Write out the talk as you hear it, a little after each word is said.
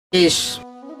देश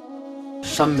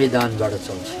संविधानबाट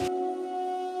चल्छ।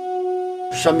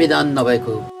 संविधान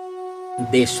नभएको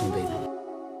देश हुँदैन।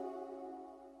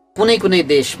 कुनै कुनै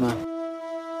देशमा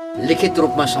लिखित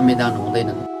रूपमा संविधान हुँदैन।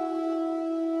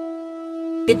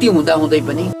 त्यति हुँदा हुँदै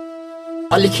पनि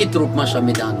अलिखित रूपमा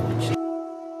संविधान हुन्छ,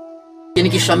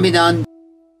 किनकि संविधान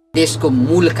देशको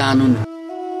मूल कानुन हो।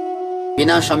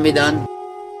 बिना संविधान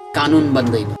कानुन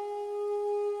बन्दैन।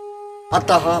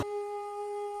 अतः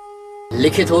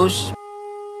लिखित होस्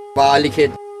वा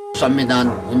अलिखित संविधान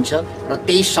हुन्छ र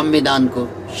त्यही संविधानको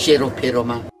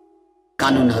सेरोफेरोमा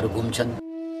कानुनहरू घुम्छन्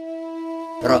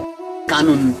र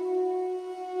कानुन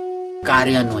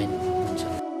कार्यान्वयन हुन्छ।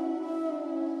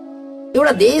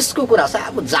 एउटा देशको कुरा छ,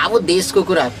 अब जाबो देशको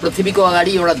कुरा, पृथ्वीको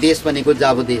अगाडि एउटा देश भनेको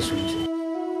जाबो देश हुन्छ।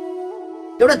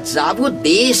 एउटा जाबो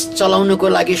देश चलाउनको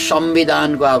लागि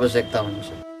संविधानको आवश्यकता हुन्छ।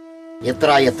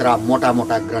 यत्रा यत्रा मोटा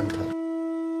मोटा ग्रन्थ,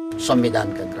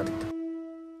 संविधानका ग्रन्थ।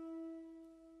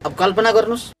 अब कल्पना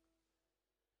गर्नुस्,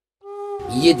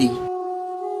 यदि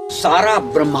सारा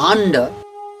ब्रह्माण्ड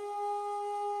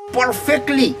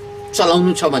पर्फेक्टली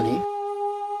चलाउनु छ भने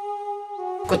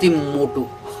कति मोटो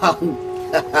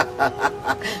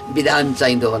विधान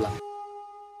चाहिँदो होला।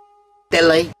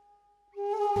 त्यसलाई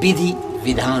विधि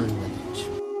विधान भनिन्छ।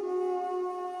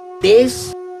 देश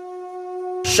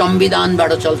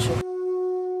संविधानबाट चल्छ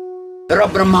र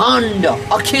ब्रह्माण्ड,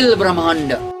 अखिल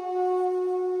ब्रह्माण्ड,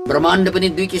 ब्रह्माण्ड पनि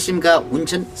दुई किसिमका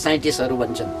हुन्छन्, साइन्टिस्टहरू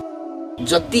भन्छन्।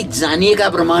 जति जानिएका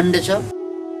ब्रह्माण्ड छ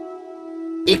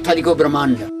एक थरीको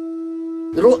ब्रह्माण्ड,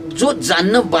 र जो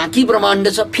जान्न बाँकी ब्रह्माण्ड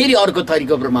छ फेरि अर्को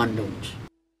थरीको ब्रह्माण्ड हुन्छ।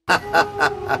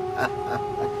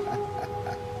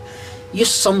 यो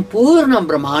सम्पूर्ण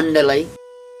ब्रह्माण्डलाई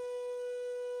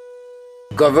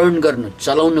गभर्न गर्नु,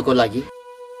 चलाउनको लागि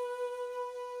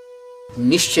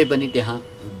निश्चय पनि त्यहाँ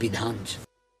विधान छ।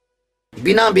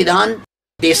 बिना विधान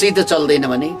त्यसै त चल्दैन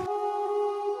भने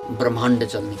ब्रह्माण्ड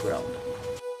चल्ने कुरा हुँदैन।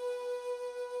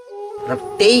 र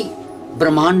त्यही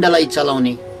ब्रह्माण्डलाई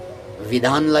चलाउने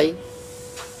विधानलाई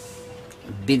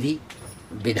विधि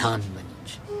विधान भनिन्छ।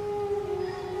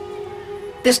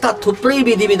 त्यस्ता थुप्रै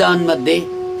विधि विधान मध्ये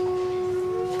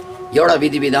एउटा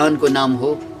विधि विधानको नाम हो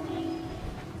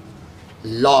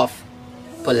law of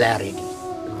polarity,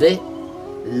 the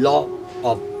law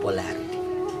of polarity.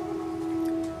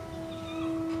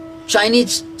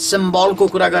 Chinese सिम्बलको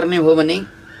कुरा गर्ने हो भने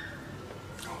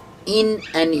इन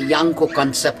एन्ड याङको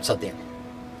कन्सेप्ट छ त्यहाँ।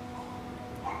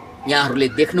 यहाँहरूले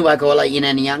देख्नु भएको होला इन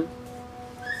एन्ड याङ,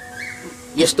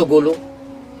 यस्तो गोलो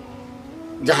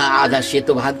जहाँ आधा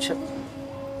सेतो भाग छ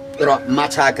र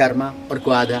माछा आकारमा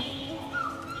अर्को आधा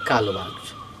कालो भाग छ,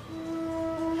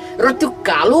 र त्यो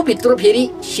कालो भित्र फेरि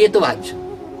सेतो भाग छ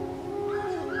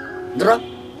र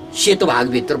सेतो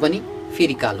भागभित्र पनि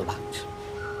फेरि कालो भाग छ।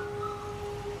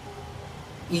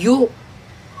 यो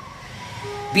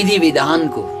विधि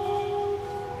विधानको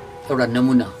एउटा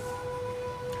नमुना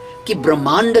कि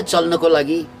ब्रह्माण्ड चल्नको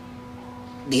लागि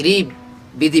धेरै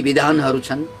विधि विधानहरू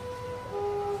छन्।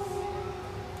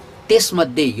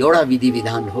 त्यसमध्ये एउटा विधि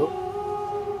विधान हो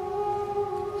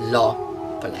लॉ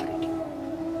पोलैरिटी।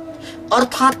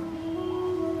 अर्थात्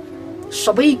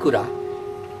सबै कुरा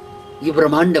यो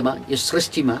ब्रह्माण्डमा, यो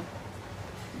सृष्टिमा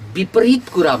विपरीत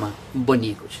कुरामा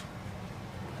बनिएको छ।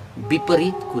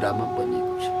 विपरीत कुरामा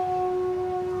बनिएको छ।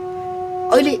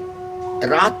 अहिले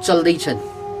रात चल्दैछन्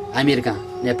हामीहरूका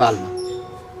नेपालमा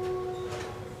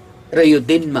र यो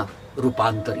दिनमा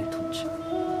रूपान्तरित हुन्छ।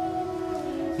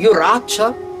 यो रात छ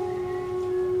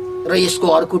र यसको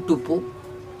अर्को टुप्पो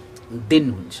दिन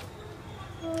हुन्छ,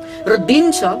 र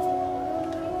दिन छ,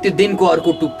 त्यो दिनको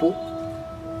अर्को टुप्पो,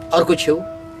 अर्को छेउ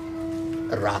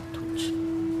रात हुन्छ।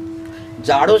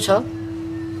 जाडो छ,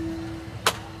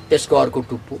 त्यसको अर्को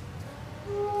टुप्पो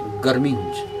गर्मी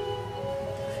हुन्छ।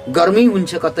 गर्मी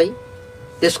हुन्छ कतै,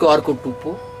 त्यसको अर्को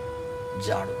टुप्पो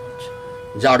जाडो हुन्छ।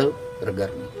 जाडो र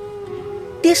गर्मी।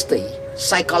 त्यस्तै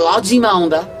साइकोलोजीमा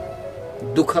आउँदा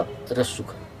दुःख र सुख।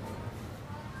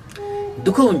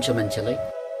 दुःख हुन्छ मान्छेलाई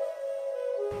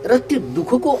र त्यो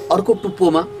दुःखको अर्को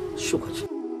टुप्पोमा सुख छ,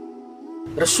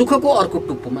 र सुखको अर्को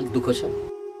टुप्पोमा दुःख छ।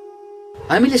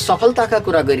 हामीले सफलताका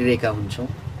कुरा गरिरहेका हुन्छौँ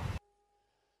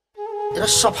र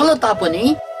सफलता पनि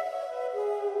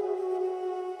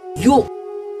यो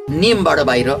नियमबाट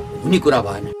बाहिर हुने कुरा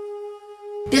भएन।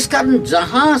 त्यसकारण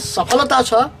जहाँ सफलता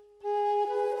छ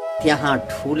त्यहाँ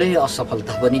ठुलै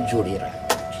असफलता पनि जोडिएर,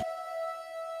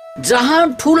 जहाँ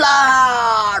ठुला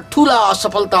ठुला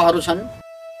असफलताहरू छन्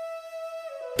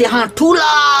त्यहाँ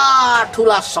ठुला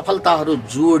ठुला सफलताहरू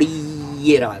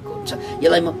जोडिएर आएको हुन्छ।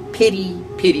 यसलाई म फेरि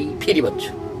फेरि फेरि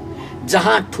भन्छु,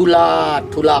 जहाँ ठुला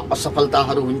ठुला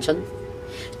असफलताहरू हुन्छन्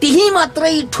त्यही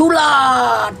मात्रै ठुला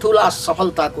ठुला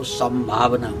सफलताको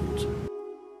सम्भावना हुन्छ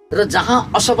र जहाँ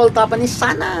असफलता पनि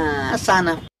साना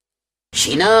साना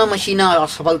सिना मसिना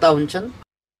असफलता हुन्छन्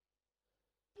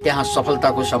त्यहाँ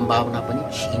सफलताको सम्भावना पनि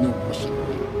सिनो मसिनो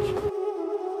हुन्छ।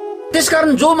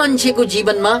 त्यसकारण जो मान्छेको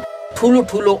जीवनमा ठुलो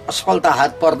ठुलो असफलता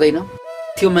हात पर्दैन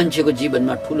त्यो मान्छेको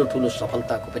जीवनमा ठुलो ठुलो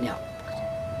सफलताको पनि हात पर्छ।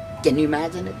 Can you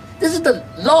imagine it? This is the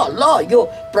law यो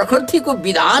प्रकृतिको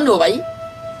विधान हो भाइ।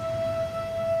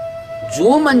 जो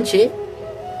मान्छे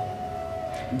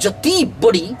जति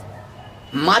बढी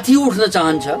माथि उठ्न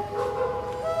चाहन्छ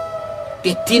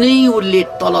त्यति नै उसले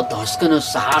तल धस्कन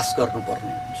साहस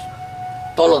गर्नुपर्ने हुन्छ,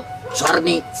 तल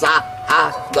झर्ने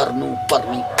साहस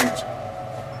गर्नुपर्ने हुन्छ।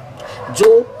 जो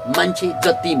मान्छे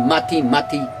जति माथि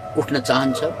माथि उठ्न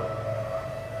चाहन्छ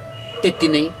त्यति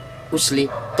नै उसले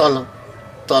तल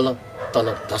तल तल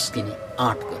धस्किने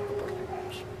आँट गर्नुपर्ने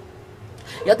हुन्छ।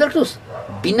 याद राख्नुहोस्,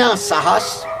 बिना साहस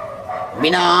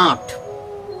बिना आँट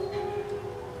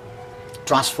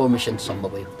ट्रान्सफर्मेसन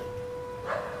सम्भवै हुँदैन।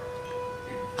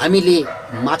 हामीले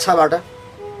माछाबाट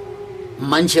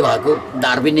मान्छे भएको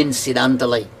डार्विनियन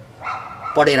सिद्धान्तलाई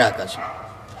पढेर आएका छौँ,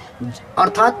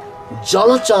 अर्थात्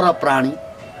जलचर प्राणी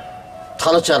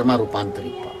थलचरमा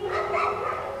रूपान्तरित भयो।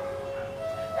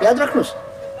 याद राख्नुहोस्,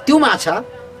 त्यो माछा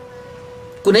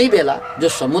कुनै बेला जो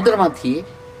समुद्रमा थिए,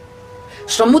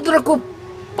 समुद्रको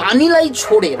पानीलाई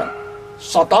छोडेर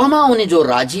सतहमा आउने जो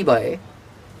राजी भए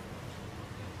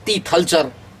ती थलचर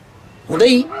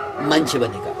हुँदै मान्छे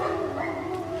बनेका।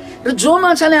 र जो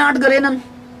माछाले आँट गरेनन्,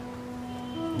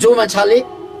 जो माछाले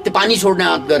त्यो पानी छोड्ने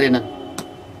आँट गरेनन्,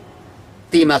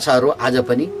 ती माछाहरू आज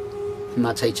पनि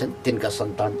माछै छन्, तिनका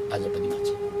सन्तान आज पनि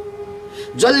माछा।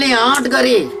 जसले आँट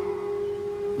गरे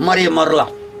मरे मर्ला,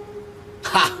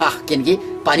 किनकि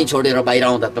पानी छोडेर बाहिर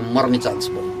आउँदा त मर्ने चान्स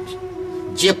बहुत,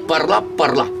 जे पर्ला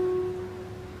पर्ला।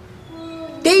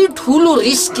 त्यही ठुलो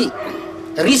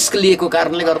रिस्क लिएको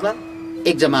कारणले गर्दा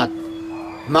एक जमात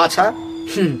माछा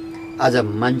आज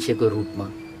मान्छेको रूपमा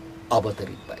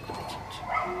अवतरित भएको देखिन्छ।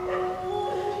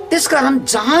 त्यसकारण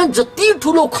जहाँ जति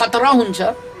ठुलो खतरा हुन्छ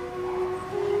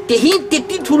त्यही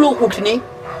त्यति ठुलो उठ्ने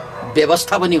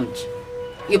व्यवस्था पनि हुन्छ।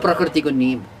 यो प्रकृतिको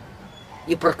नियम,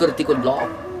 यो प्रकृतिको ल,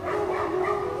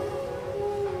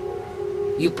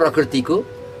 यो प्रकृतिको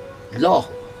ल हो।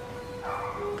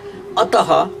 अतः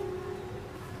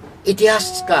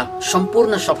इतिहासका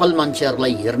सम्पूर्ण सफल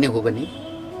मान्छेहरूलाई हेर्ने हो भने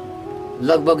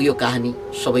लगभग यो कहानी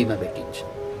सबैमा भेटिन्छ।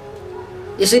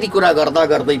 यसरी कुरा गर्दा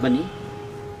गर्दै पनि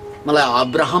मलाई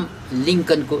अब्राहम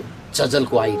लिङ्कनको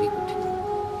झझल्को आइरहेको थियो।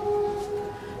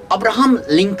 अब्राहम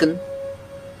लिङ्कन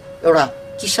एउटा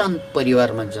किसान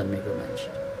परिवारमा जन्मेको मान्छे,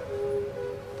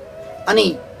 अनि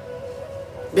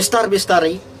बिस्तार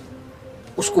बिस्तारै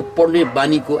उसको पढ्ने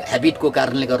बानीको ह्याबिटको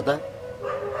कारणले गर्दा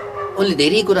उनले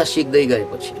धेरै कुरा सिक्दै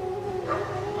गएपछि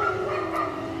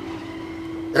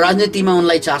राजनीतिमा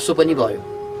उनलाई चासो पनि भयो।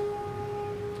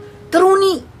 तर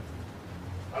उनी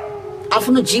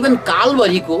आफ्नो जीवन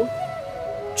कालभरिको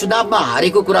चुनावमा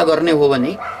हारेको कुरा गर्ने हो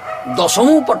भने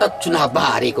 10औं पटक चुनावमा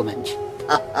हारेको मान्छे।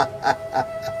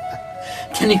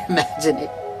 Can you imagine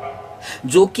it?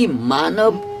 जो कि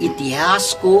मानव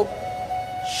इतिहासको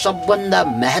सबभन्दा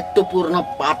महत्त्वपूर्ण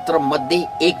पात्र मध्ये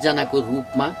एकजनाको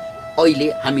रूपमा अहिले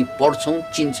हामी पढ्छौं,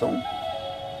 चिन्छौं,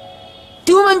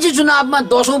 त्यो मान्छे चुनावमा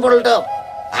 10औं पल्ट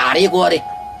हारेको अरे।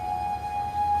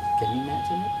 Can you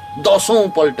imagine it? 10औं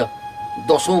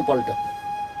पल्ट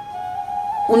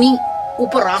उनी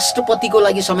उपराष्ट्रपतिको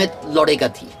लागि समेत लडेका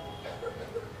थिए।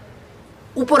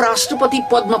 उपराष्ट्रपति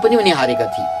पदमा पनि उनी हारेका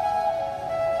थिए।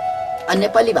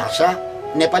 नेपाली भाषा,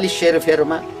 नेपाली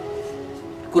सेरफेरमा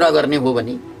कुरा गर्ने हो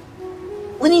भने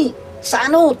उनी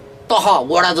सानो तह,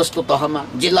 वडा जस्तो तहमा,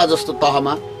 जिल्ला जस्तो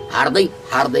तहमा हार्दै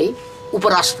हार्दै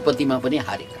उपराष्ट्रपतिमा पनि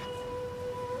हारेका,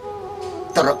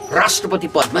 तर राष्ट्रपति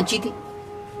पदमा जिते,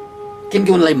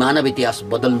 किनकि उनलाई मानव इतिहास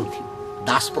बदल्नु थियो,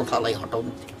 दास प्रथालाई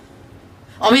हटाउनु थियो,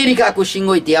 अमेरिकाको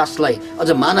सिङ्गो इतिहासलाई अझ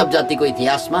मानव जातिको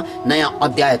इतिहासमा नयाँ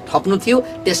अध्याय थप्नु थियो।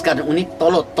 त्यसकारण उनी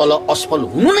तल तल असफल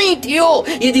हुनु नै थियो।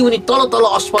 यदि उनी तल तल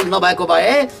असफल नभएको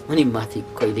भए उनी माथि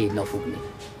कहिल्यै नपुग्ने।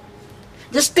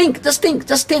 जस्ट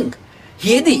थिंक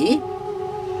यदि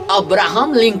अब्राहम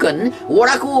लिङ्कन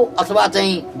वडाको अथवा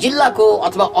चाहिँ जिल्लाको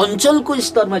अथवा अञ्चलको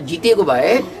स्तरमा जितेको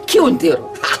भए के हुन्थ्यो र?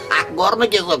 गर्न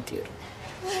के सक्थ्यो?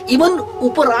 इभन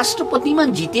उपराष्ट्रपतिमा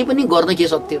जिते पनि गर्न के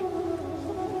सक्थ्यो?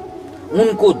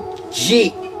 उनको जे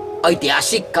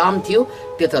ऐतिहासिक काम थियो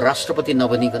त्यो त राष्ट्रपति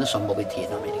नबनिकन सम्भवै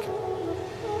थिएन अमेरिका।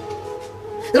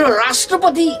 र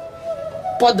राष्ट्रपति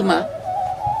पदमा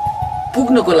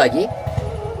पुग्नको लागि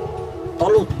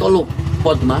तल्लो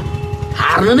पदमा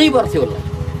हार्न नै पर्थ्यो होला।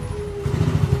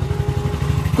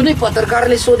 कुनै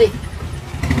पत्रकारले सोधे,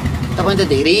 तपाईँ त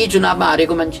धेरै चुनावमा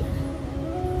हारेको मान्छे,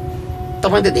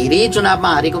 तपाईँ त धेरै चुनावमा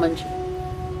हारेको मान्छे,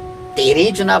 धेरै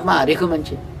चुनावमा हारेको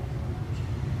मान्छे।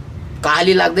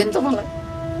 काली लाग्दैन तपाईँलाई?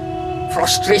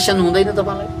 फ्रस्ट्रेसन हुँदैन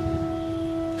तपाईँलाई?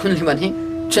 उनले भने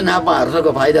चुनावमा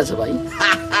हार्नको फाइदा छ भाइ।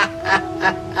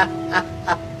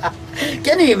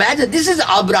 Can you imagine? This is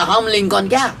Abraham Lincoln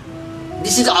क्या?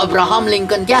 This is Abraham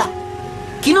Lincoln क्या?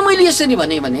 किन मैले यसरी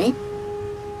भने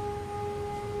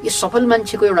यो सफल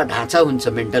मान्छेको एउटा ढाँचा हुन्छ,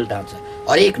 मेन्टल ढाँचा।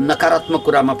 हरेक नकारात्मक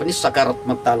कुरामा पनि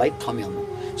सकारात्मकतालाई थम्याउनु।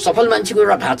 सफल मान्छेको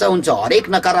एउटा ढाँचा हुन्छ, हरेक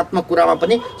नकारात्मक कुरामा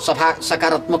पनि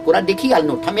सकारात्मक कुरा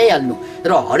देखिहाल्नु, थम्याइहाल्नु।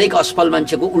 र हरेक असफल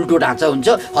मान्छेको उल्टो ढाँचा हुन्छ,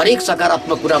 हरेक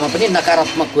सकारात्मक कुरामा पनि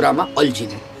नकारात्मक कुरामा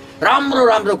अल्झिनु। राम्रो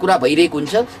राम्रो कुरा भइरहेको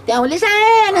हुन्छ, त्यहाँ उसले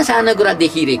सानो सानो कुरा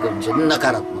देखिरहेको हुन्छ,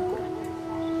 नकारात्मक कुरा।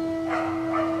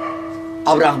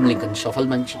 अब्राहम लिंकन सफल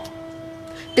मान्छे।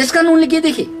 त्यसकारण उनले के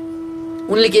देखे?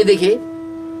 उनले के देखे?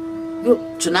 यो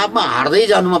चुनावमा हार्दै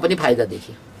जानुमा पनि फाइदा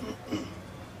देखे।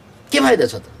 के फाइदा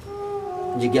छ त?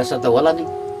 जिज्ञासा त होला नि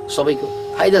सबैको।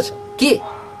 फाइदा छ के?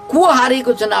 को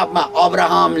हारेको चुनावमा?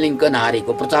 Abraham Lincoln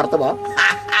हारेको। प्रचार त भयो।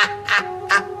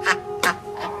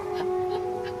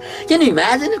 Can you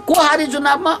imagine? को हारे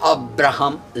चुनावमा?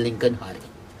 अब्राहम लिंकन हारे।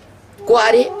 को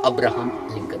हारे? अब्राहम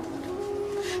लिंकन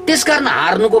हारे। त्यसकारण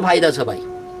हार्नुको फाइदा छ भाइ,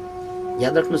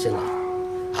 याद राख्नुहोस् यसलाई।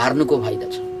 हार्नुको फाइदा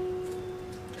छ।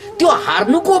 त्यो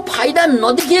हार्नुको फाइदा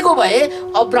नदेखिएको भए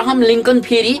अब्राहम लिंकन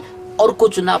फेरि अर्को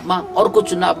चुनावमा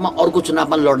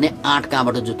लड्ने आँट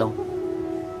कहाँबाट जुटाउँ?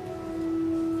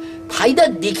 फाइदा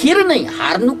देखेर नै,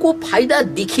 हार्नुको फाइदा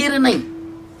देखेर नै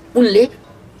उनले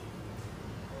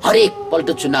हरेक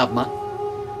पल्ट चुनावमा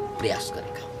प्रयास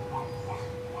गरेका।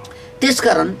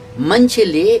 त्यसकारण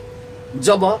मान्छेले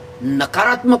जब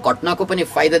नकारात्मक घटनाको पनि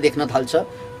फाइदा देख्न थाल्छ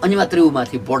अनि मात्रै ऊ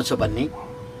माथि बढ्छ भन्ने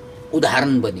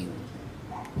उदाहरण बन्यो।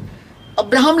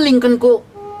 अब्राहम लिंकनको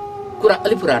कुरा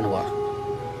अलि पुरानो भयो,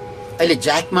 अहिले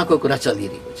ज्याक माको कुरा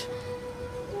चलिरहेको छ,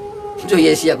 जो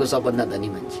एसियाको सबभन्दा धनी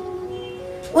मान्छे।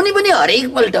 उनी पनि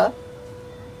हरेक पल्ट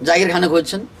जागिर खान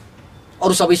खोज्छन्,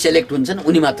 अरू सबै सेलेक्ट हुन्छन्,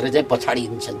 उनी मात्र चाहिँ पछाडि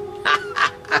हुन्छन्।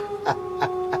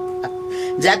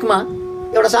 ज्याकमा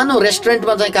एउटा सानो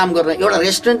रेस्टुरेन्टमा चाहिँ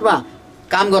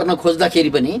काम गर्न खोज्दाखेरि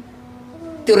पनि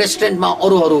त्यो रेस्टुरेन्टमा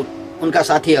अरूहरू उनका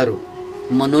साथीहरू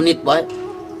मनोनित भए,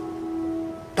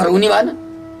 तर उनी भएन।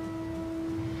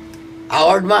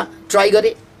 हावर्डमा ट्राई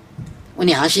गरे,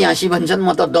 उनी हाँसी हाँसी भन्छन्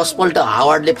म त 10 पल्ट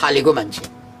हावर्डले फालेको मान्छे।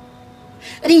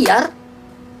 अरे यार,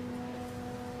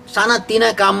 साना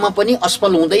तिना काममा पनि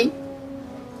असफल हुँदै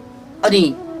अनि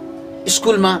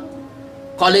स्कुलमा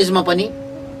कलेजमा पनि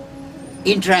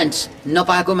इन्ट्रान्स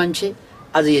नपाएको मान्छे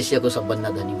आज एसियाको सबभन्दा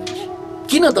धनी मान्छे।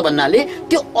 किन त भन्नाले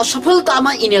त्यो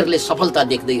असफलतामा यिनीहरूले सफलता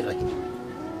देख्दै रहे।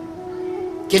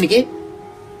 किनकि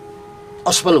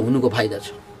असफल हुनुको फाइदा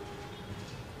छ।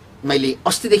 मैले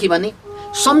अस्तिदेखि भने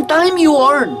sometime you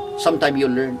earn, sometime you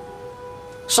learn.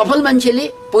 सफल मान्छेले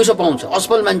पैसा पाउँछ,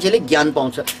 असफल मान्छेले ज्ञान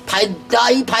पाउँछ।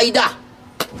 फाइदै फाइदा।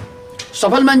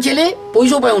 सफल मान्छेले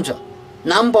पैसा पाउँछ,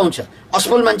 नाम पाउँछ,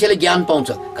 असफल मान्छेले ज्ञान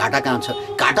पाउँछ। घाटा कहाँ छ?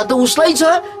 घाटा त उसलाई छ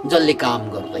जसले काम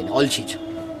गर्दैन, अल्छी छ।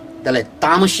 त्यसलाई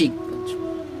तामसिक भन्छ।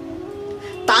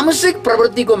 तामसिक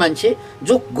प्रवृत्तिको मान्छे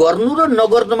जो गर्नु र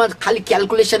नगर्नुमा खालि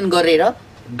क्याल्कुलेसन गरेर,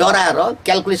 डराएर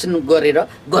क्याल्कुलेसन गरेर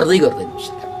गर्दै गर्दैन।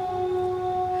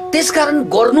 त्यसकारण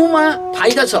गर्नुमा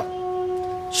फाइदा छ,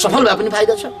 सफल भए पनि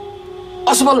फाइदा छ,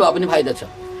 असफल भए पनि फाइदा छ।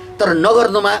 तर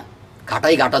नगर्नुमा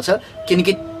घाटै घाटा छ।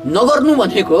 किनकि नगर्नु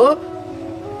भनेको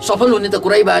सफल हुने त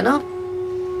कुरै भएन,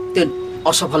 त्यो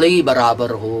असफलै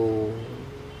बराबर हो।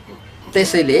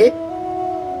 त्यसैले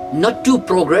not to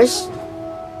progress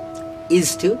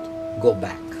is to go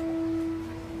back.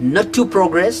 Not to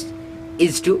progress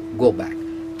is to go back.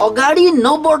 अगाडि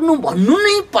नबढ्नु भन्नु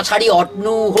नै पछाडि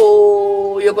हट्नु हो।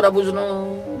 यो कुरा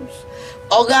बुझ्नुहोस्।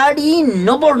 अगाडि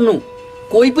नबढ्नु,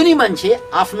 कोही पनि मान्छे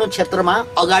आफ्नो क्षेत्रमा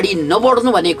अगाडि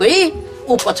नबढ्नु भनेकै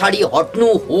ऊ पछाडि हट्नु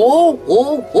हो हो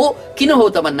हो। किन हो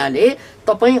त भन्नाले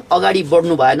तपाईँ अगाडि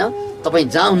बढ्नु भएन, तपाईँ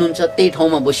जहाँ हुनुहुन्छ त्यही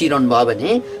ठाउँमा बसिरहनु भयो भने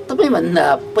तपाईँभन्दा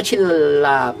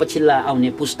पछिल्ला आउने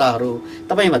पुस्ताहरू,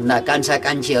 तपाईँभन्दा कान्छा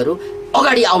कान्छीहरू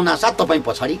अगाडि आउनासाथ तपाईँ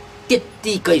पछाडि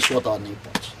त्यत्तिकै स्वत नै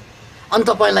पर्छ। अनि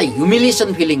तपाईँलाई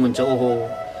ह्युमिलिएसन फिलिङ हुन्छ। ओहो,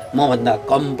 मभन्दा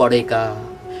कम पढेका,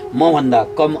 मभन्दा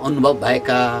कम अनुभव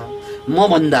भएका,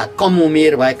 मभन्दा कम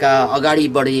उमेर भएका अगाडि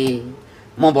बढे,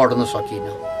 म बढ्न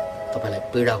सकिनँ। तपाईँलाई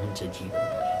पीडा हुन्छ जीवन।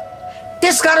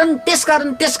 त्यसकारण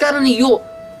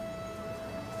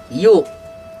यो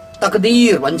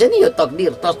तकदीर भन्छ नि, यो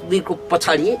तकदीरको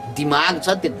पछाडि दिमाग छ।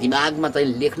 त्यो दिमागमा चाहिँ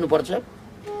लेख्नुपर्छ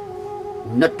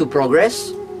not to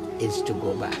progress is to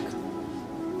go back.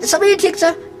 सबै ठिक छ,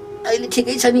 अहिले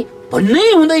ठिकै छ नि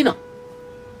भन्नै हुँदैन।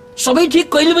 सबै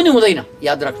ठिक कहिले पनि हुँदैन,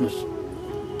 याद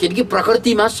राख्नुहोस्। किनकि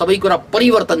प्रकृतिमा सबै कुरा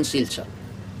परिवर्तनशील छ।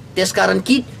 त्यसकारण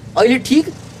कि अहिले ठिक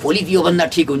भोलि योभन्दा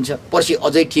ठिक हुन्छ, पर्सि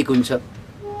अझै ठिक हुन्छ,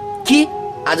 कि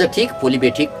आज ठिक भोलि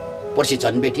बेठिक, पर्सि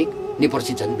झन् बेठिक, नि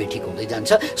पर्सि झन् बेठिक हुँदै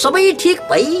जान्छ। सबै ठिक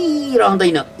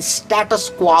भइरहँदैन। स्ट्याटस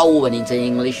क्वाओ भनिन्छ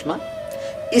इङ्ग्लिसमा।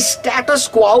 Status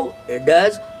क्वाओ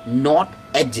does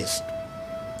not exist.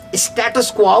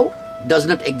 Status क्वाओ does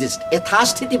not exist.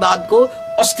 यथास्थितिवादको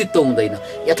अस्तित्व हुँदैन,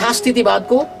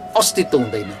 यथास्थितिवादको अस्तित्व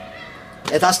हुँदैन।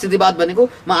 यथास्थितिवाद भनेको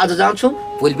म आज जान्छु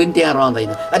भोलि पनि त्यहाँ रहँदैन।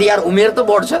 अरे यार, उमेर त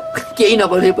बढ्छ, केही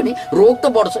नबढे पनि, रोग त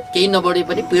बढ्छ, केही नबढे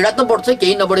पनि, पीडा त बढ्छ,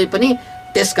 केही नबढे पनि।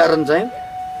 त्यसकारण चाहिँ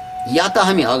या त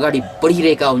हामी अगाडि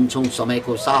बढिरहेका हुन्छौँ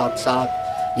समयको साथसाथ,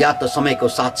 या त समयको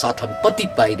साथसाथ हामी पतित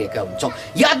पाइरहेका हुन्छौँ,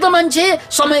 या त मान्छे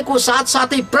समयको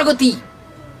साथसाथै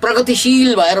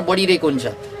प्रगतिशील भएर बढिरहेको हुन्छ,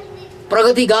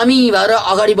 प्रगतिगामी भएर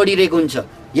अगाडि बढिरहेको हुन्छ,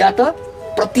 या त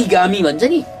प्रतिगामी भन्छ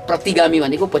नि। प्रतिगामी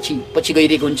भनेको पछि पछि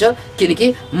गइरहेको हुन्छ।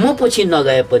 किनकि म पछि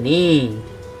नगए पनि,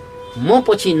 म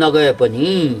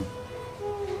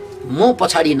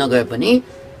पछाडि नगए पनि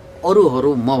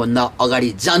अरूहरू मभन्दा अगाडि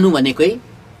जानु भनेकै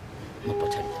म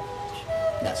पछाडि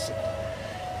जान्छु।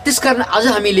 त्यसकारण आज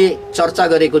हामीले चर्चा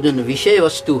गरेको जुन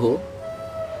विषयवस्तु हो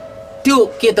त्यो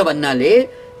के त भन्नाले,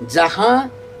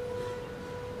 जहाँ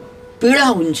पीडा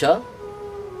हुन्छ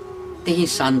त्यही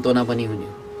सान्त्वना पनि हुने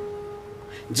हो,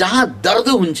 जहाँ दर्द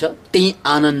हुन्छ त्यही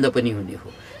आनन्द पनि हुने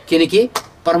हो। किनकि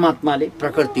परमात्माले,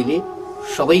 प्रकृतिले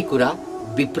सबै कुरा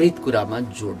विपरीत कुरामा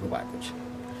जोड्नु भएको छ।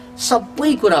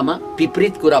 सबै कुरामा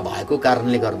विपरीत कुरा भएको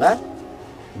कारणले गर्दा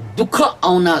दुःख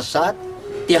आउना साथ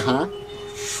त्यहाँ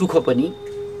सुख पनि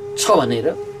छ भनेर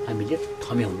हामीले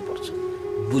ठम्याउनुपर्छ,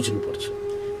 बुझ्नुपर्छ।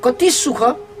 कति सुख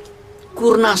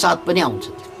कुर्ना साथ पनि आउँछ।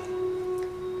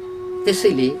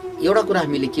 त्यसैले एउटा कुरा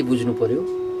हामीले के बुझ्नु पर्यो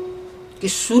कि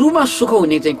सुरुमा सुख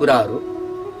हुने चाहिँ कुराहरू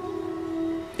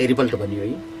रिपल्ट बनियो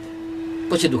है,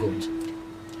 पछि दुःख हुन्छ।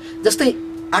 जस्तै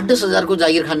 8-10 हजारको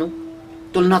जागिर खानु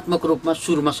तुलनात्मक रूपमा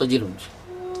सुरुमा सजिलो हुन्छ,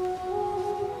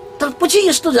 तर पछि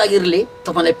यस्तो जागिरले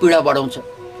तपाईँलाई पीडा बढाउँछ।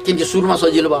 किनकि सुरुमा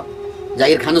सजिलो भयो,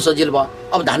 जागिर खानु सजिलो भयो,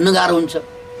 अब धान्न गाह्रो हुन्छ।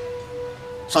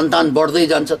 सन्तान बढ्दै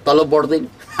जान्छ, तलब बढ्दैन।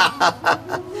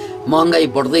 महँगाई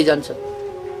बढ्दै जान्छ,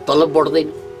 तलब बढ्दैन।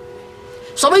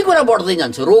 सबै कुरा बढ्दै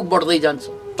जान्छ, रोग बढ्दै जान्छ,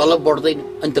 तलब बढ्दैन,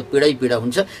 अनि त पीडै पीडा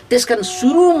हुन्छ। त्यसकारण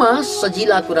सुरुमा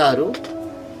सजिला कुराहरू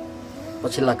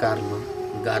पछिल्ला कालमा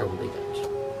गाह्रो हुँदै जान्छ।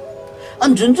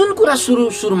 अनि जुन जुन कुरा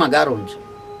सुरुमा गाह्रो हुन्छ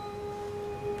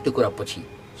त्यो कुरा पछि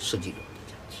सजिलो हुँदै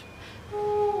जान्छ,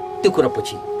 त्यो कुरा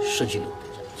पछि सजिलो हुँदै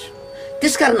जान्छ।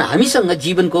 त्यसकारण हामीसँग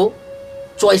जीवनको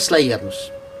चोइसलाई हेर्नुहोस्।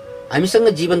 हामीसँग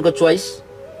जीवनको चोइस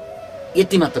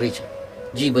यति मात्रै छ।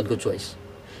 जीवनको चोइस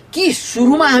कि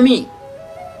सुरुमा हामी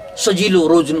सजिलो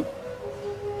रोज्नु,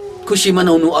 खुसी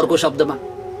मनाउनु अर्को शब्दमा,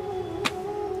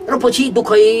 र पछि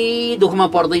दुःखमा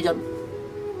पर्दै जानु।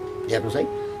 हेर्नुहोस् है,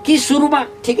 कि सुरुमा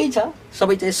ठिकै छ,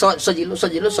 सबै चाहिँ सजिलो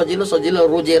सजिलो सजिलो सजिलो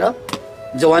रोजेर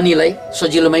जवानीलाई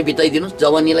सजिलोमै बिताइदिनुहोस्,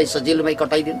 जवानीलाई सजिलोमै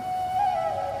कटाइदिनु,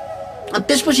 अनि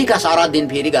त्यसपछिका सारा दिन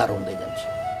फेरि गाह्रो हुँदै जान्छ।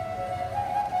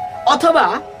 अथवा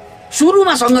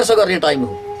सुरुमा सङ्घर्ष गर्ने टाइम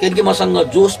हो, किनकि मसँग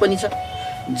जोस पनि छ,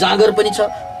 जाँगर पनि छ,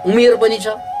 उमेर पनि छ,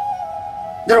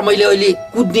 र मैले अहिले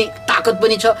कुद्ने ताकत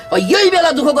पनि छ। यही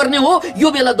बेला दुःख गर्ने हो,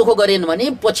 यो बेला दुःख गरेन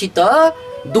भने पछि त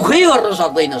दुःखै गर्न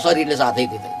सक्दैन, शरीरले साथै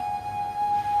दिँदैन,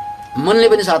 मनले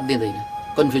पनि साथ दिँदैन,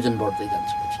 कन्फ्युजन बढ्दै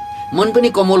जान्छ। पछि मन पनि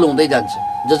कमल हुँदै जान्छ,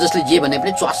 जसले जे भने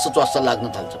पनि च्वास्स लाग्न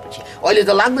थाल्छ। पछि अहिले त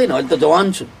लाग्दैन, अहिले त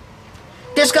जवान छु।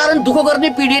 त्यसकारण दुःख गर्ने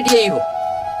पिरियड यही हो।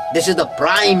 This is the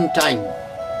prime time.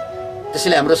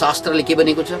 त्यसैले हाम्रो शास्त्रले के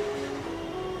भनेको छ,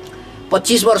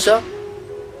 25 वर्ष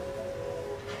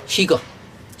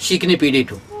सिक्ने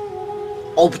पिरियड हो।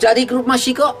 औपचारिक रूपमा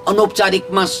सिक,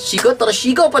 अनौपचारिकमा सिक, तर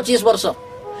सिक 25 वर्ष।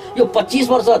 यो 25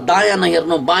 वर्ष दायाँ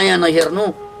नहेर्नु, बायाँ नहेर्नु,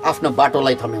 आफ्नो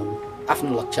बाटोलाई थम्याउनु, आफ्नो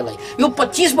लक्ष्यलाई। यो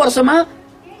 25 वर्षमा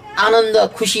आनन्द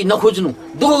खुसी नखोज्नु,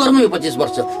 दुःख गर्नु। यो 25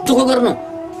 वर्ष दुःख गर्नु,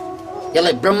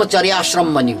 यसलाई ब्रह्मचर्य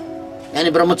आश्रम भनियो। यानी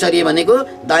ब्रह्मचर्य भनेको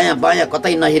दायाँ बायाँ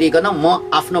कतै नहेरिकन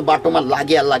म आफ्नो बाटोमा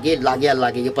लागे।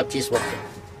 यो 25 वर्ष।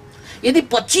 यदि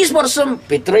 25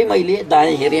 वर्षभित्रै मैले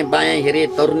दायाँ हेरेँ, बायाँ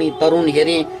हेरेँ, तरुण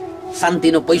हेरेँ,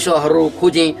 सान्तिनो पैसाहरू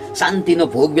खोजेँ, सान्तिनो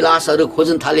भोगविलासहरू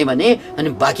खोज्न थालेँ भने अनि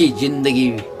बाँकी जिन्दगी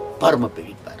भरमा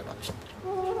पीडित भएर बाँच्छ,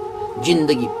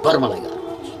 जिन्दगी भर मलाई गाह्रो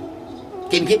हुन्छ।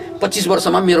 किनकि 25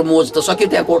 वर्षमा मेरो मोज त सक्यो,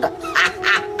 त्यहाँ कोटा।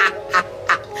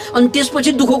 अनि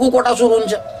त्यसपछि दुःखको कोटा सुरु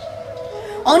हुन्छ।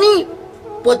 अनि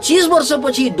 25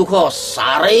 वर्षपछि दुःख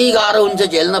साह्रै गाह्रो हुन्छ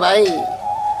झेल्न भाइ।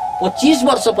 25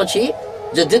 वर्षपछि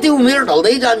जति उमेर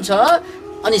ढल्दै जान्छ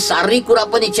अनि शारीरिक कुरा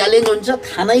पनि च्यालेन्ज हुन्छ,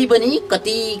 खानै पनि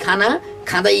कति खाना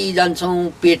खाँदै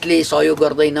जान्छौँ, पेटले सहयोग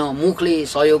गर्दैन, मुखले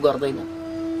सहयोग गर्दैन।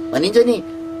 भनिन्छ नि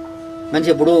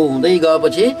मान्छे बुढो हुँदै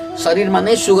गएपछि शरीरमा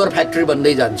नै सुगर फ्याक्ट्री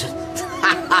बन्दै जान्छ।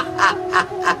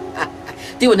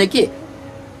 त्यो भने के?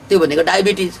 त्यो भनेको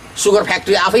डायबिटिज, सुगर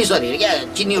फ्याक्ट्री आफै शरीर क्या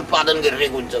चिनी उत्पादन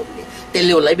गरिरहेको हुन्छ,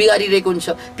 त्यसले उसलाई बिगारिरहेको हुन्छ।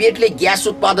 पेटले ग्यास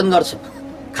उत्पादन गर्छ,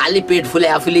 खाली पेट फुले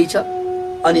आफूले छ,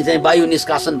 अनि चाहिँ वायु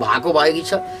निष्कासन भएको भएकी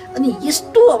छ। अनि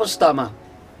यस्तो अवस्थामा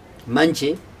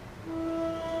मान्छे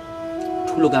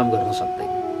ठुलो काम गर्न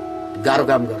सक्दैन, गाह्रो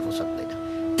काम गर्न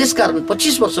सक्दैन। त्यसकारण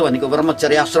 25 वर्ष भनेको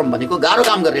ब्रह्मचर्य आश्रम भनेको गाह्रो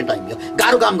काम गर्ने टाइम हो,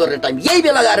 गाह्रो काम गर्ने टाइम, यही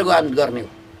बेला गाह्रो काम गर्ने हो।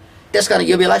 त्यसकारण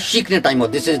यो बेला सिक्ने टाइम हो।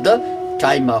 This is the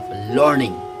time of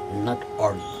learning, not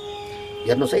earning.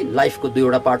 हेर्नुहोस् है, लाइफको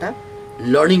दुईवटा पाटा,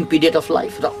 लर्निङ पिरियड अफ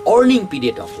लाइफ र अर्निङ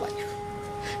पिरियड अफ लाइफ।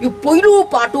 यो पहिलो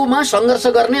पाटोमा सङ्घर्ष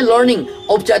गर्ने लर्निङ,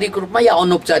 औपचारिक रूपमा या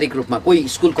अनौपचारिक रूपमा। कोही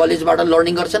स्कुल कलेजबाट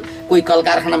लर्निङ गर्छन्, कोही कल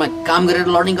कारखानामा काम गरेर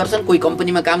लर्निङ गर्छन्, कोही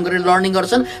कम्पनीमा काम गरेर लर्निङ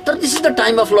गर्छन्। तर this is the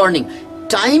time of learning.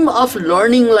 Time of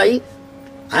लर्निङलाई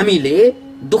हामीले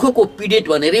दुःखको पिरियड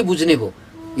भनेरै बुझ्ने हो।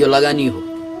 यो लगानी हो,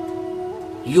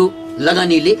 यो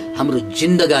लगानीले हाम्रो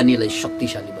जिन्दगानीलाई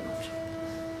शक्तिशाली बनाउँछ।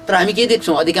 तर हामी के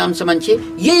देख्छौँ, अधिकांश मान्छे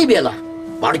यही बेला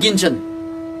भड्किन्छन्,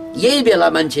 यही बेला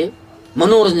मान्छे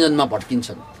मनोरञ्जनमा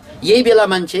भड्किन्छन्, यही बेला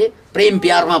मान्छे प्रेम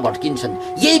प्यारमा भड्किन्छन्,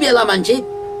 यही बेला मान्छे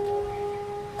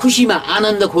खुसीमा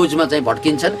आनन्द खोजमा चाहिँ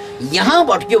भड्किन्छन्। यहाँ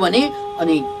भड्क्यो भने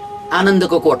अनि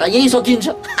आनन्दको कोटा यही सकिन्छ।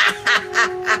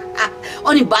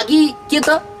 अनि बाँकी के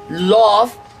त, ल अफ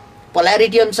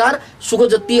पोल्यारिटी अनुसार सुख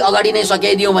जति अगाडि नै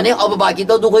सकाइदियो भने अब बाँकी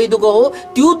त दुःखै दुःख हो।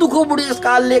 त्यो दुःख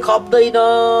बुढेसकालले खप्दैन,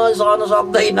 सहन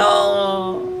सक्दैन।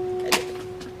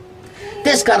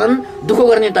 त्यसकारण दुःख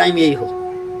गर्ने टाइम यही हो,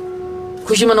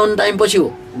 खुसी मनाउने टाइम पछि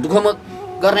हो, दुःखमा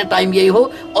गर्ने टाइम यही हो।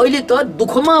 अहिले त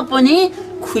दुःखमा पनि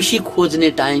खुसी खोज्ने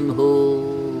टाइम हो,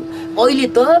 अहिले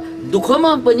त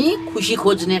दुःखमा पनि खुसी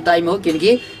खोज्ने टाइम हो।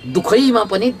 किनकि दुःखैमा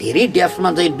पनि धेरै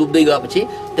डेप्थमा चाहिँ डुब्दै गएपछि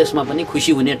त्यसमा पनि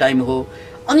खुसी हुने टाइम हो।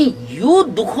 अनि यो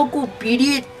दुःखको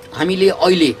पिरियड हामीले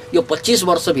अहिले यो 25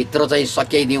 वर्षभित्र चाहिँ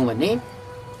सकाइदियौँ भने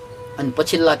अनि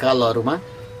पछिल्ला कालहरूमा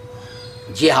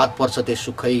जे हात पर्छ त्यो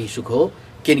सुखै सुख हो।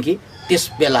 किनकि त्यस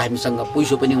बेला हामीसँग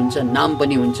पैसो पनि हुन्छ, नाम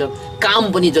पनि हुन्छ,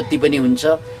 काम पनि जति पनि हुन्छ,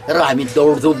 र हामी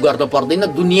दौडधुप गर्न पर्दैन,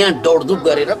 दुनियाँ दौडधुप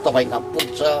गरेर तपाईँ कहाँ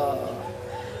पुग्छ।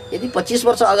 यदि 25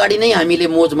 वर्ष अगाडि नै हामीले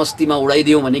मोज मस्तीमा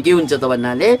उडाइदियौँ भने के हुन्छ त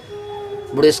भन्नाले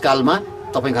बुढेसकालमा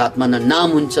तपाईँको हातमा न नाम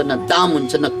हुन्छ, न दाम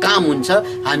हुन्छ, न काम हुन्छ,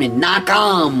 हामी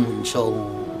नाकाम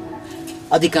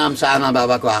हुन्छौँ। अधिकांश आमा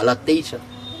बाबाको हालत त्यही छ।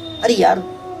 अरे यार,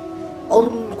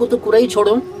 अरूको त कुरै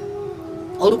छोडौँ,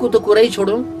 अरूको त कुरै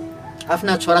छोडौँ,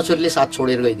 आफ्ना छोराछोरीले साथ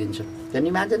छोडेर गइदिन्छ। क्यान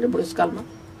यु इमेजिन बुढेसकालमा?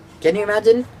 Can you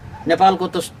imagine? नेपालको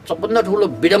त सबभन्दा ठुलो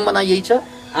विडम्बना यही छ।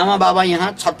 आमा बाबा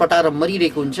यहाँ छटपटाएर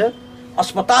मरिरहेको हुन्छ,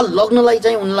 अस्पताल लग्नलाई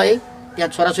चाहिँ उनलाई त्यहाँ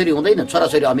छोराछोरी हुँदैन,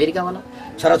 छोराछोरी अमेरिका होला,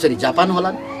 छोराछोरी जापान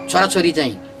होलान्, छोराछोरी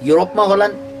चाहिँ युरोपमा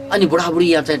होलान्, अनि बुढाबुढी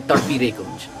यहाँ चाहिँ तडपिरहेको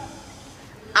हुन्छ।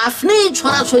 आफ्नै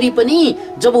छोराछोरी पनि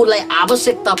जब उसलाई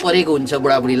आवश्यकता परेको हुन्छ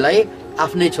बुढाबुढीलाई,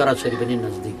 आफ्नै छोराछोरी पनि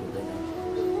नजदिक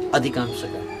हुँदैन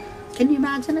अधिकांशका। Can you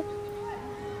imagine?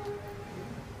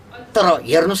 तर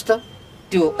हेर्नुहोस् त,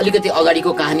 त्यो अलिकति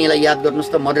अगाडिको कहानीलाई याद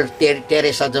गर्नुहोस् त। मदर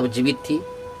टेरेसा जब जीवित थिए,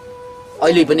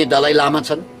 अहिले पनि दलाई लामा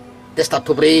छन्, त्यस्ता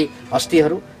थुप्रै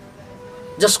हस्तीहरू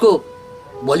जसको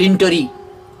भोलिन्टरी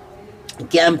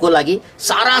क्याम्पको लागि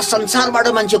सारा संसारबाट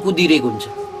मान्छे कुदिरहेको हुन्छ।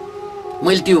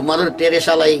 मैले त्यो मदर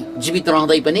टेरेसालाई जीवित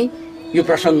रहँदै पनि यो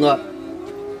प्रसङ्ग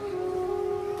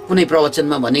कुनै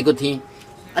प्रवचनमा भनेको थिएँ।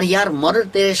 अरे यार, मदर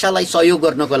टेरेसालाई सहयोग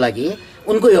गर्नको लागि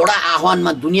उनको एउटा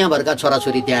आह्वानमा दुनियाँभरका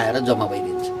छोराछोरी त्यहाँ आएर जम्मा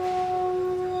भइदिन्छ।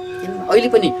 अहिले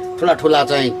पनि ठुला ठुला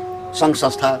चाहिँ सङ्घ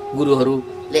संस्था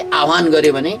गुरुहरूले आह्वान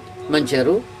गर्यो भने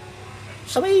मान्छेहरू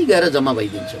सबै गएर जम्मा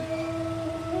भइदिन्छन्।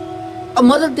 अब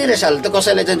मदर टेरेसाले त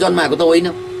कसैलाई चाहिँ जन्माएको त होइन,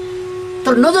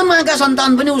 तर नजन्माएका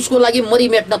सन्तान पनि उसको लागि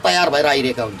मरिमेट्न तयार भएर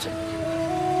आइरहेका हुन्छन्।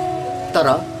 तर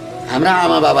हाम्रा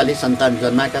आमा बाबाले सन्तान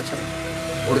जन्माएका छन्,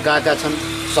 हुर्काएका छन्,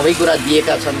 सबै कुरा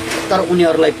दिएका छन्, तर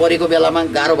उनीहरूलाई परेको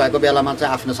बेलामा, गाह्रो भएको बेलामा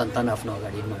चाहिँ आफ्नो सन्तान आफ्नो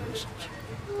अगाडि नहुन सक्छ।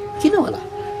 किन होला?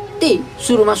 त्यही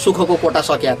सुरुमा सुखको कोटा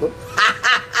सकिएको,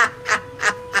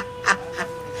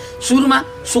 सुरुमा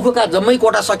सुखका जम्मै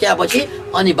कोटा सकिएपछि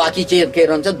अनि बाँकी चाहिँ के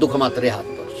रहन्छ, दुःख मात्रै हात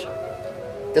पर्छ।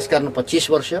 त्यसकारण 25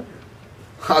 वर्ष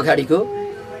अगाडिको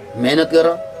मेहनत गर,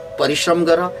 परिश्रम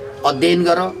गर, अध्ययन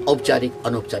गर, औपचारिक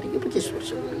अनौपचारिक 25 वर्ष।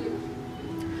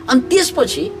 अनि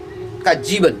त्यसपछिका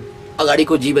जीवन,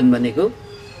 अगाडिको जीवन भनेको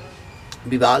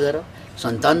विवाह गर,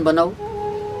 सन्तान बनाऊ,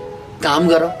 काम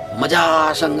गर,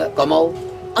 मजासँग कमाऊ,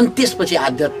 अनि त्यसपछि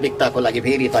आध्यात्मिकताको लागि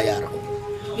फेरि तयार हो।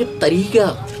 यो तरिका,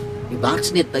 यो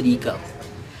बाँच्ने तरिका हो।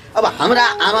 अब हाम्रा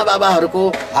आमा बाबाहरूको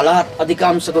हालत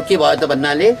अधिकांशको के भयो त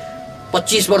भन्नाले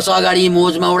 25 वर्ष अगाडि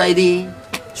मोजमा उडाइदिए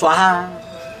स्वाहा,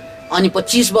 अनि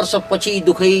 25 वर्षपछि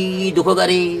दुख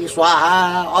गरे स्वाहा,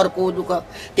 अर्को दुःख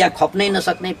त्यहाँ खप्नै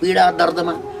नसक्ने पीडा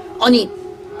दर्दमा, अनि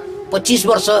 25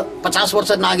 वर्ष 50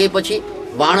 वर्ष नागेपछि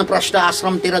वानप्रस्थ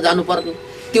आश्रमतिर जानुपर्ने।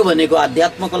 त्यो भनेको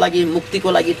अध्यात्मको लागि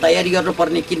मुक्तिको लागि तयारी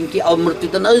गर्नुपर्ने, किनकि अब मृत्यु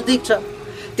त नजिक छ।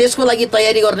 त्यसको लागि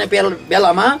तयारी गर्ने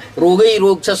बेलामा रोगै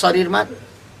रोग छ शरीरमा,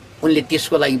 उनले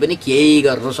त्यसको लागि पनि केही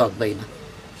गर्न सक्दैन,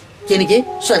 किनकि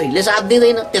शरीरले साथ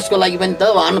दिँदैन। त्यसको लागि पनि त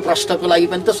वानप्रस्थको लागि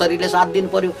पनि त शरीरले साथ दिनु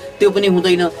पर्यो, त्यो पनि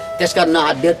हुँदैन। त्यसकारण न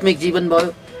आध्यात्मिक जीवन भयो,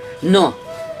 न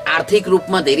आर्थिक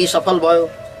रूपमा धेरै सफल भयो।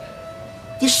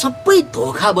 यो सबै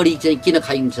धोखा बढी चाहिँ किन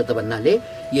खाइन्छ त भन्नाले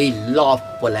यही law of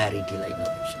पोल्यारिटीलाई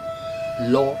नबुझ्नु।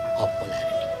 Law of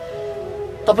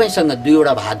polarity. तपाईसँग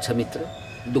दुईवटा भाग छ मित्र,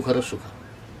 दुःख र सुख।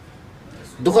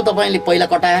 दुःख तपाईँले पहिला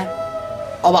कटाए,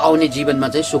 अब आउने जीवनमा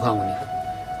चाहिँ सुख आउने।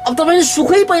 अब तपाईँले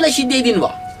सुखै पहिला सिद्ध्याइदिनु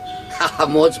भयो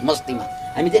मोज मस्तीमा।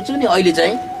 हामी देख्छौँ नि अहिले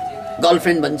चाहिँ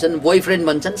गर्लफ्रेन्ड भन्छन्, बोयफ्रेन्ड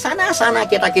भन्छन्, साना साना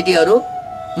केटाकेटीहरू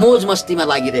मोज मस्तीमा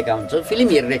लागिरहेका हुन्छन्, फिल्म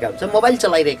हेरिरहेका हुन्छन्, मोबाइल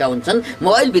चलाइरहेका हुन्छन्,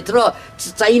 मोबाइलभित्र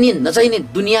चाहिने नचाहिने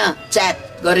दुनियाँ च्याट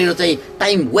गरेर चाहिँ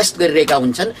टाइम वेस्ट गरिरहेका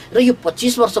हुन्छन्। र यो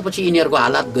 25 वर्षपछि यिनीहरूको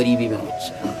हालत गरिबीमा बित्छ,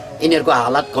 यिनीहरूको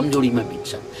हालत कमजोरीमा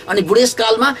बित्छ, अनि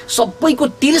बुढेसकालमा सबैको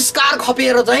तिरस्कार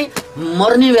खपेर चाहिँ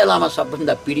मर्ने बेलामा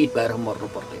सबभन्दा पीडित भएर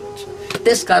मर्नुपर्ने हुन्छ।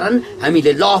 त्यसकारण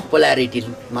हामीले ल अफ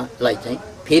पोल्यारिटीमा लाई चाहिँ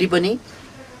फेरि पनि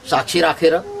साक्षी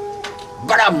राखेर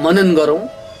बडा मनन गरौँ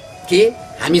कि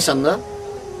हामीसँग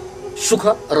सुख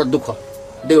र दुःख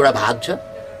दुईवटा भाग छ।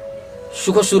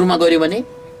 सुख सुरुमा गऱ्यो भने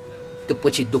त्यो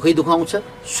पछि दुःखै दुःख आउँछ,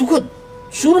 सुख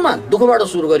सुरुमा दुःखबाट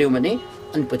सुरु गऱ्यौँ भने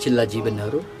अनि पछिल्ला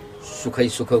जीवनहरू सुखै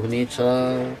सुख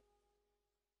हुनेछ।